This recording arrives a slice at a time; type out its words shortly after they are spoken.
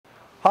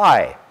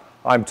Hi,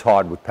 I'm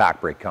Todd with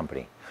Pacbrake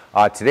Company.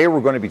 Today we're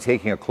going to be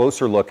taking a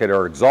closer look at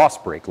our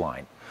exhaust brake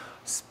line,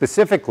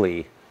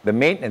 specifically the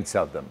maintenance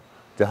of them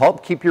to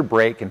help keep your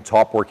brake in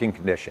top working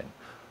condition.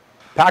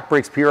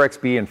 Pacbrake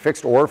PRXB and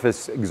fixed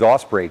orifice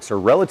exhaust brakes are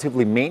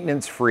relatively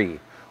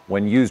maintenance-free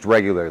when used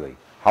regularly.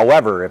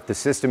 However, if the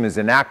system is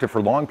inactive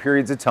for long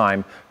periods of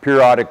time,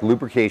 periodic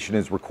lubrication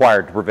is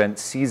required to prevent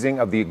seizing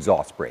of the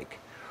exhaust brake.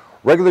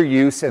 Regular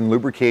use and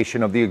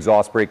lubrication of the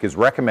exhaust brake is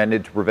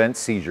recommended to prevent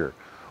seizure.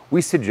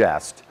 We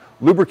suggest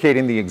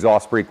lubricating the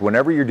exhaust brake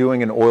whenever you're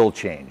doing an oil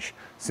change,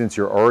 since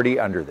you're already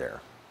under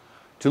there.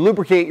 To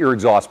lubricate your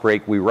exhaust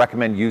brake, we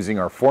recommend using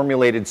our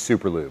formulated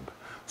SuperLube.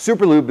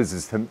 SuperLube is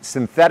a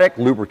synthetic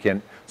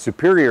lubricant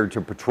superior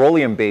to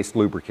petroleum-based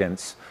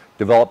lubricants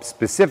developed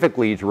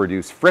specifically to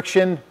reduce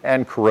friction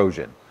and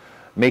corrosion,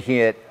 making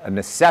it a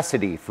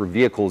necessity for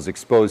vehicles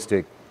exposed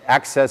to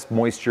excess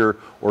moisture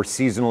or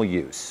seasonal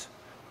use.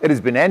 It has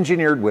been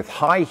engineered with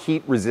high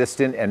heat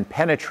resistant and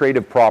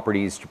penetrative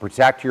properties to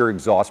protect your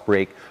exhaust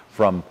brake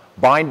from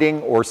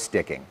binding or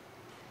sticking.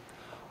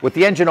 With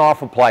the engine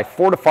off, apply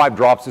 4 to 5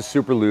 drops of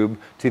SuperLube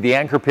to the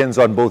anchor pins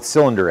on both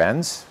cylinder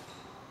ends,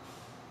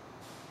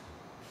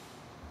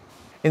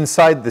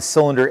 inside the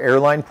cylinder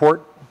airline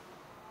port,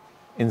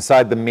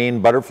 inside the main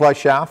butterfly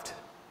shaft,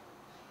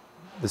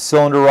 the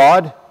cylinder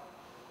rod,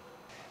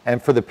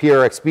 and for the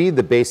PRXB,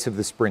 the base of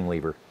the spring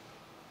lever.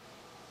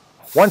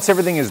 Once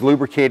everything is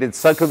lubricated,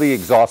 cycle the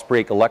exhaust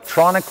brake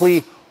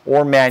electronically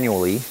or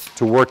manually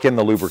to work in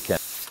the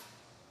lubricant.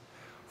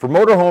 For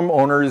motorhome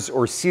owners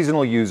or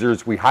seasonal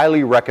users, we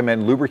highly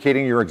recommend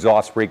lubricating your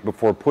exhaust brake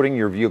before putting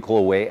your vehicle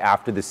away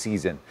after the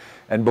season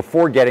and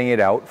before getting it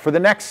out for the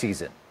next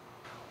season.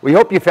 We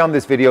hope you found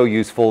this video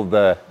useful.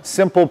 The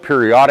simple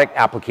periodic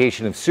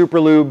application of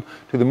SuperLube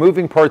to the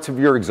moving parts of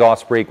your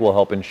exhaust brake will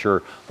help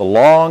ensure the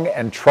long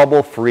and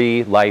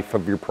trouble-free life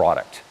of your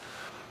product.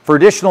 For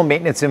additional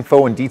maintenance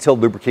info and detailed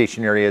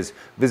lubrication areas,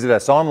 visit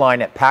us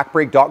online at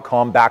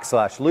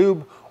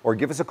pacbrake.com/lube or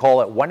give us a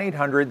call at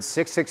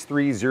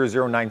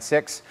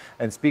 1-800-663-0096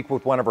 and speak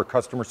with one of our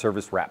customer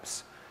service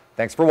reps.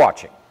 Thanks for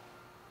watching.